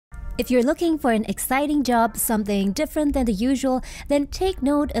If you're looking for an exciting job, something different than the usual, then take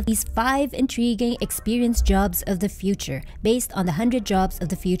note of these 5 intriguing experience jobs of the future based on the 100 Jobs of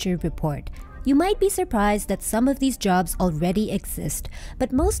the Future report. You might be surprised that some of these jobs already exist,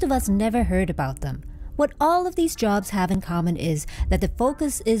 but most of us never heard about them. What all of these jobs have in common is that the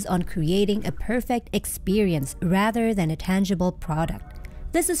focus is on creating a perfect experience rather than a tangible product.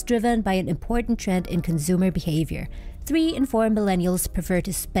 This is driven by an important trend in consumer behavior. 3 in 4 millennials prefer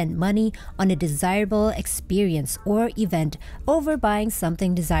to spend money on a desirable experience or event over buying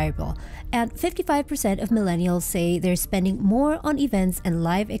something desirable, and 55% of millennials say they're spending more on events and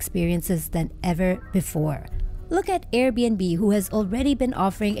live experiences than ever before. Look at Airbnb, who has already been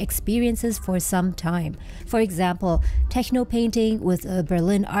offering experiences for some time. For example, techno painting with a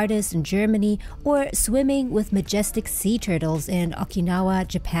Berlin artist in Germany, or swimming with majestic sea turtles in Okinawa,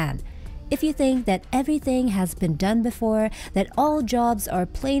 Japan. If you think that everything has been done before, that all jobs are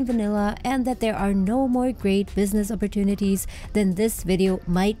plain vanilla, and that there are no more great business opportunities, then this video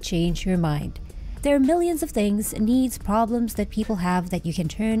might change your mind. There are millions of things, needs, problems that people have that you can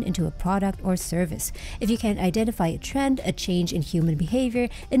turn into a product or service. If you can identify a trend, a change in human behavior,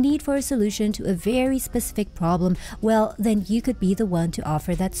 a need for a solution to a very specific problem, well, then you could be the one to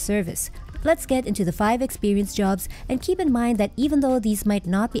offer that service. Let's get into the 5 experience jobs, and keep in mind that even though these might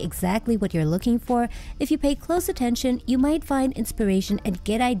not be exactly what you're looking for, if you pay close attention, you might find inspiration and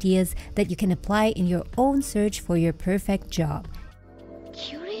get ideas that you can apply in your own search for your perfect job.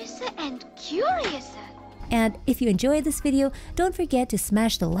 Curiouser and curiouser. And if you enjoyed this video, don't forget to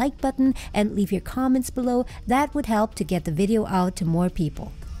smash the like button and leave your comments below. That would help to get the video out to more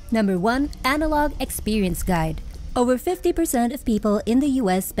people. Number 1. Analog Experience Guide. Over 50% of people in the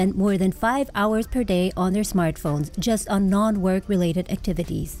US spend more than 5 hours per day on their smartphones just on non-work related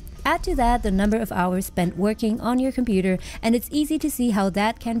activities. Add to that the number of hours spent working on your computer, and it's easy to see how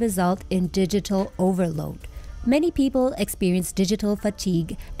that can result in digital overload. Many people experience digital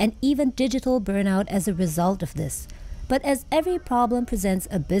fatigue and even digital burnout as a result of this. But as every problem presents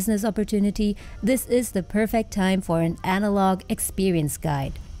a business opportunity, this is the perfect time for an analog experience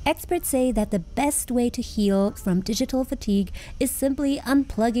guide. Experts say that the best way to heal from digital fatigue is simply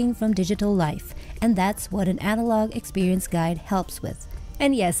unplugging from digital life, and that's what an analog experience guide helps with.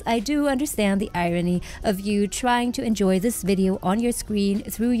 And yes, I do understand the irony of you trying to enjoy this video on your screen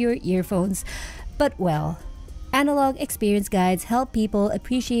through your earphones, but well, analog experience guides help people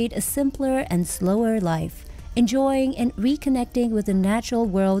appreciate a simpler and slower life, enjoying and reconnecting with the natural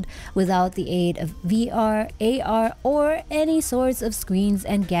world without the aid of VR, AR, or any sorts of screens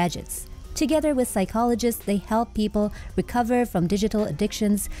and gadgets. Together with psychologists, they help people recover from digital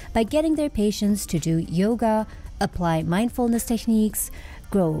addictions by getting their patients to do yoga, apply mindfulness techniques,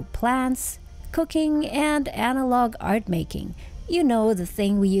 grow plants, cooking, and analog art making. You know, the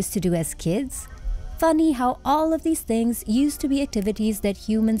thing we used to do as kids? Funny how all of these things used to be activities that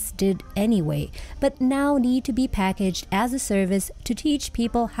humans did anyway, but now need to be packaged as a service to teach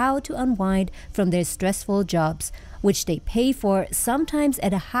people how to unwind from their stressful jobs, which they pay for sometimes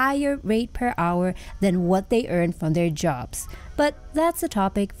at a higher rate per hour than what they earn from their jobs. But that's a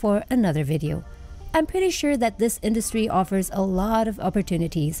topic for another video. I'm pretty sure that this industry offers a lot of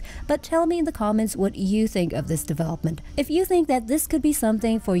opportunities, but tell me in the comments what you think of this development. If you think that this could be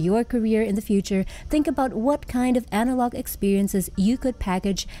something for your career in the future, think about what kind of analog experiences you could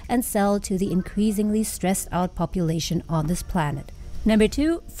package and sell to the increasingly stressed out population on this planet. Number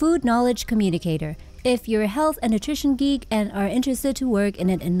 2. Food Knowledge Communicator. If you're a health and nutrition geek and are interested to work in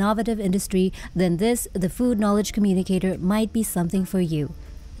an innovative industry, then the Food Knowledge Communicator, might be something for you.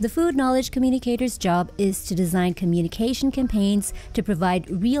 The Food Knowledge Communicator's job is to design communication campaigns to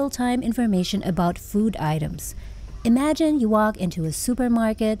provide real-time information about food items. Imagine you walk into a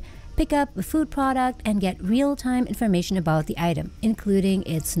supermarket, pick up a food product, and get real-time information about the item, including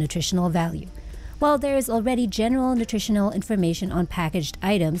its nutritional value. While there is already general nutritional information on packaged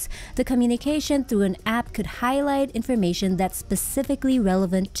items, the communication through an app could highlight information that's specifically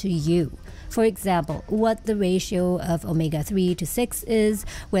relevant to you. For example, what the ratio of omega-3 to 6 is,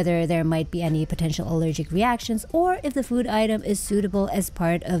 whether there might be any potential allergic reactions, or if the food item is suitable as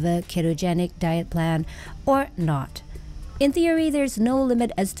part of a ketogenic diet plan or not. In theory, there's no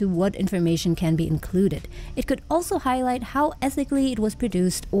limit as to what information can be included. It could also highlight how ethically it was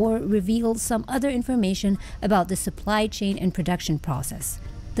produced or reveal some other information about the supply chain and production process.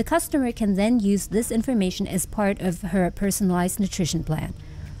 The customer can then use this information as part of her personalized nutrition plan.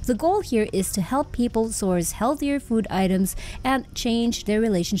 The goal here is to help people source healthier food items and change their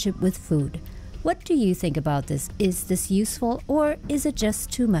relationship with food. What do you think about this? Is this useful, or is it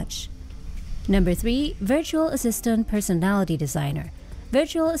just too much? Number 3. Virtual Assistant Personality Designer.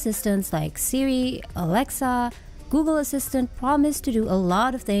 Virtual assistants like Siri, Alexa, Google Assistant promise to do a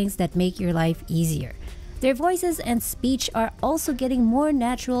lot of things that make your life easier. Their voices and speech are also getting more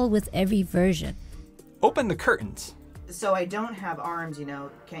natural with every version. Open the curtains. So I don't have arms,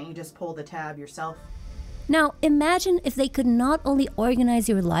 Can't you just pull the tab yourself? Now, imagine if they could not only organize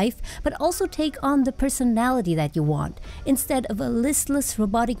your life, but also take on the personality that you want, instead of a listless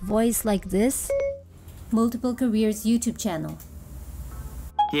robotic voice like this. Multiple Careers YouTube channel.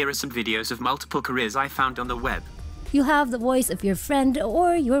 Here are some videos of multiple careers I found on the web. You have the voice of your friend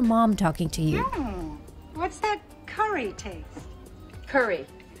or your mom talking to you. What's that curry taste? Curry.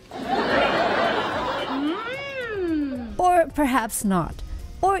 Or perhaps not.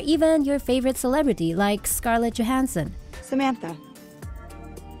 Or even your favorite celebrity like Scarlett Johansson. Samantha.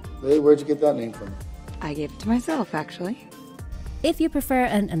 Hey, where'd you get that name from? I gave it to myself, actually. If you prefer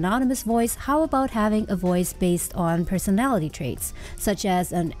an anonymous voice, how about having a voice based on personality traits, such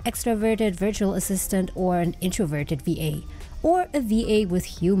as an extroverted virtual assistant or an introverted VA, or a VA with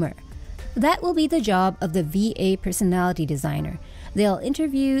humor? That will be the job of the VA personality designer. They'll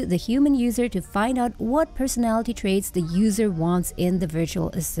interview the human user to find out what personality traits the user wants in the virtual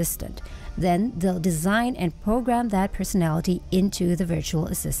assistant. Then they'll design and program that personality into the virtual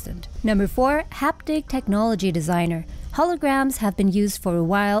assistant. Number 4, haptic technology designer. Holograms have been used for a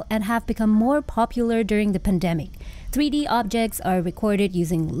while and have become more popular during the pandemic. 3D objects are recorded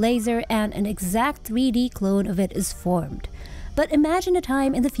using laser and an exact 3D clone of it is formed. But imagine a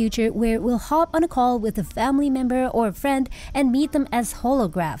time in the future where we'll hop on a call with a family member or a friend and meet them as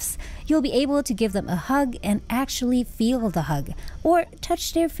holographs. You'll be able to give them a hug and actually feel the hug, or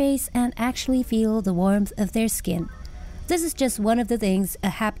touch their face and actually feel the warmth of their skin. This is just one of the things a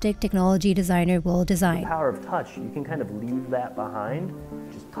haptic technology designer will design. The power of touch, you can kind of leave that behind,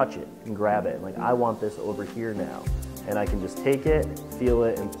 just touch it and grab it. Like, I want this over here now. And I can just take it, feel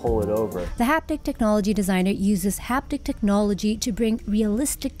it, and pull it over. The haptic technology designer uses haptic technology to bring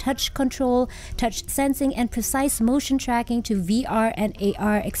realistic touch control, touch sensing, and precise motion tracking to VR and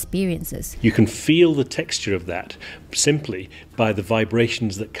AR experiences. You can feel the texture of that simply by the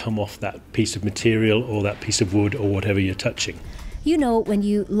vibrations that come off that piece of material or that piece of wood or whatever you're touching. You know, when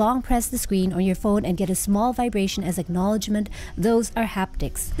you long press the screen on your phone and get a small vibration as acknowledgement, those are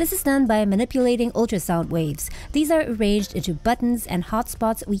haptics. This is done by manipulating ultrasound waves. These are arranged into buttons and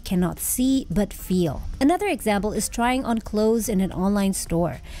hotspots we cannot see but feel. Another example is trying on clothes in an online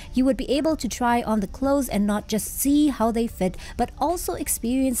store. You would be able to try on the clothes and not just see how they fit, but also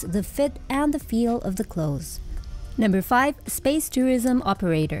experience the fit and the feel of the clothes. Number 5, space tourism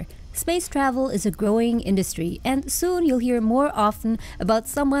operator. Space travel is a growing industry, and soon you'll hear more often about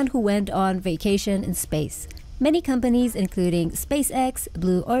someone who went on vacation in space. Many companies, including SpaceX,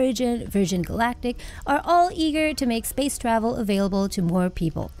 Blue Origin, Virgin Galactic, are all eager to make space travel available to more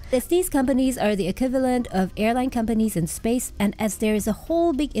people. As these companies are the equivalent of airline companies in space, and as there is a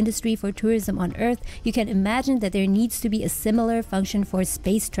whole big industry for tourism on Earth, you can imagine that there needs to be a similar function for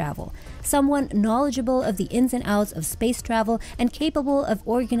space travel. Someone knowledgeable of the ins and outs of space travel and capable of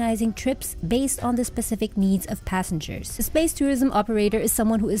organizing trips based on the specific needs of passengers. A space tourism operator is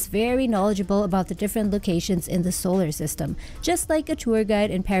someone who is very knowledgeable about the different locations in the solar system, just like a tour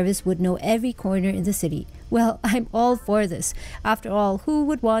guide in Paris would know every corner in the city. Well, I'm all for this. After all, who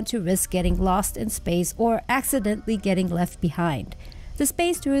would want to risk getting lost in space or accidentally getting left behind? The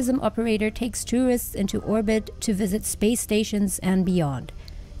space tourism operator takes tourists into orbit to visit space stations and beyond.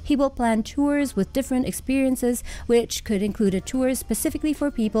 He will plan tours with different experiences, which could include a tour specifically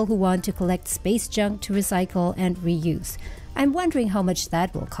for people who want to collect space junk to recycle and reuse. I'm wondering how much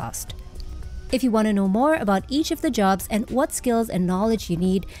that will cost. If you want to know more about each of the jobs and what skills and knowledge you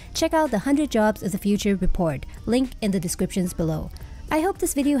need, check out the 100 Jobs of the Future report, link in the descriptions below. I hope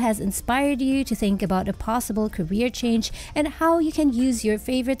this video has inspired you to think about a possible career change and how you can use your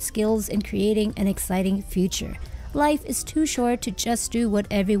favorite skills in creating an exciting future. Life is too short to just do what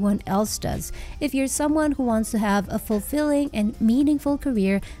everyone else does. If you're someone who wants to have a fulfilling and meaningful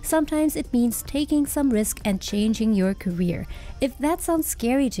career, sometimes it means taking some risk and changing your career. If that sounds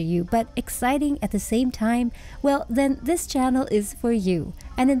scary to you but exciting at the same time, well, then this channel is for you.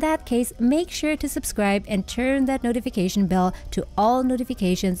 And in that case, make sure to subscribe and turn that notification bell to all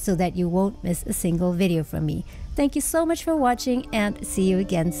notifications so that you won't miss a single video from me. Thank you so much for watching, and see you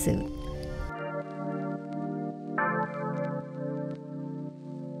again soon.